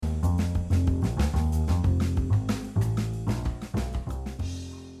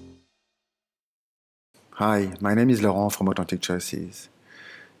Hi, my name is Laurent from Authentic Choices.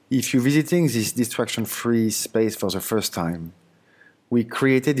 If you're visiting this distraction-free space for the first time, we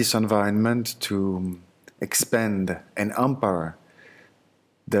created this environment to expand and empower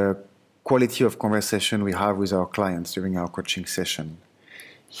the quality of conversation we have with our clients during our coaching session.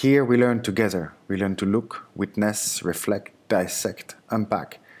 Here we learn together. We learn to look, witness, reflect, dissect,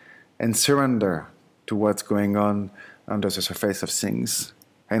 unpack, and surrender to what's going on under the surface of things,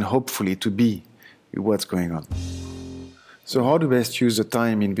 and hopefully to be with what's going on. So how do we best use the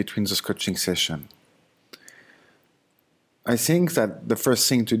time in between those coaching sessions? I think that the first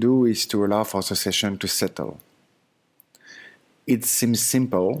thing to do is to allow for the session to settle. It seems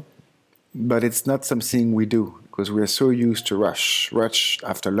simple, but it's not something we do because we are so used to rush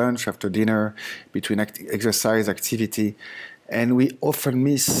after lunch, after dinner, between exercise, activity, and we often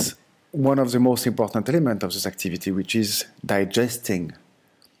miss one of the most important elements of this activity, which is digesting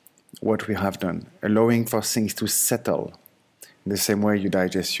what we have done, allowing for things to settle. In the same way you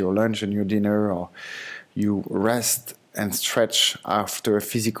digest your lunch and your dinner, or you rest and stretch after a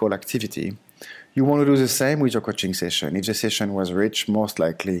physical activity, you want to do the same with your coaching session. If the session was rich, most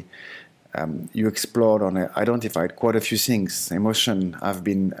likely you explored or identified quite a few things. Emotions have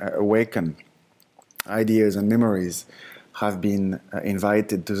been awakened. Ideas and memories have been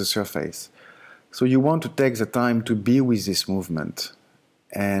invited to the surface. So you want to take the time to be with this movement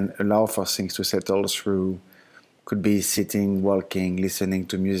and allow for things to settle through. Could be sitting, walking, listening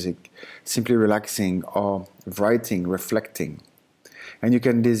to music, simply relaxing or writing, reflecting. And you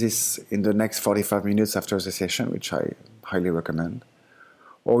can do this in the next 45 minutes after the session, which I highly recommend.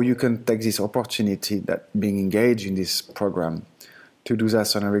 Or you can take this opportunity that being engaged in this program to do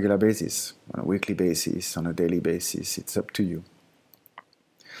that on a regular basis, on a weekly basis, on a daily basis. It's up to you.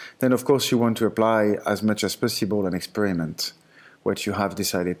 Then, of course, you want to apply as much as possible and experiment what you have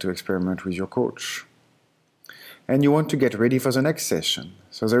decided to experiment with your coach. And you want to get ready for the next session.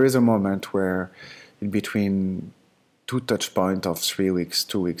 So there is a moment where in between two touch points of 3 weeks,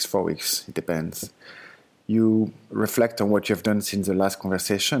 2 weeks, 4 weeks, it depends, you reflect on what you've done since the last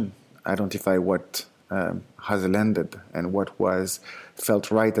conversation, identify what has landed and what was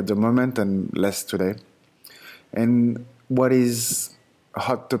felt right at the moment and less today, and what is a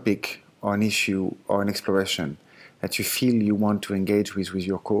hot topic or an issue or an exploration that you feel you want to engage with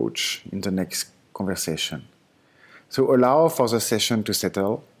your coach in the next conversation. So allow for the session to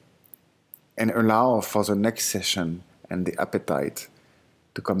settle and allow for the next session and the appetite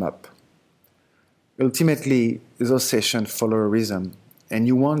to come up. Ultimately, those sessions follow a rhythm and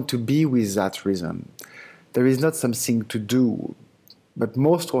you want to be with that rhythm. There is not something to do, but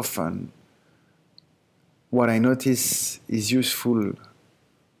most often what I notice is useful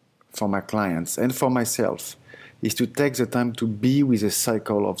for my clients and for myself is to take the time to be with the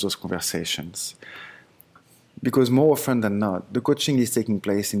cycle of those conversations. Because more often than not, the coaching is taking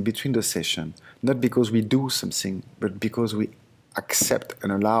place in between the session, not because we do something, but because we accept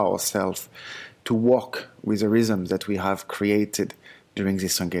and allow ourselves to walk with the rhythm that we have created during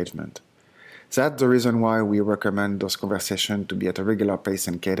this engagement. That's the reason why we recommend those conversations to be at a regular pace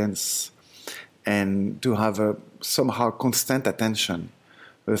and cadence, and to have a somehow constant attention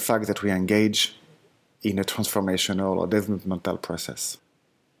to the fact that we engage in a transformational or developmental process.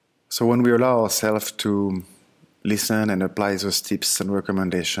 So when we allow ourselves to listen and apply those tips and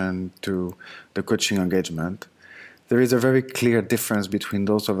recommendations to the coaching engagement, there is a very clear difference between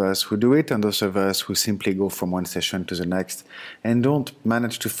those of us who do it and those of us who simply go from one session to the next and don't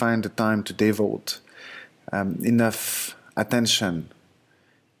manage to find the time to devote enough attention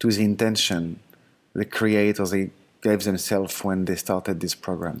to the intention the creators they gave themselves when they started this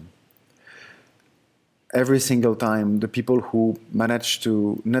program. Every single time, the people who manage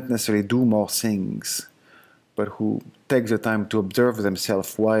to not necessarily do more things, but who take the time to observe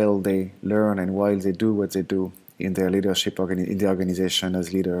themselves while they learn and while they do what they do in their leadership, in the organization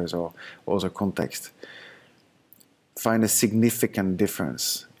as leaders or other context, find a significant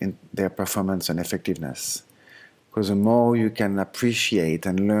difference in their performance and effectiveness. Because the more you can appreciate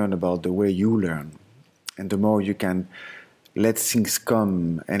and learn about the way you learn, and the more you can let things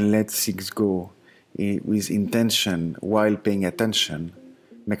come and let things go with intention while paying attention,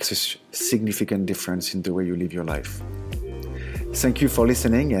 makes a significant difference in the way you live your life. Thank you for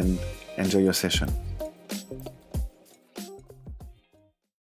listening and enjoy your session.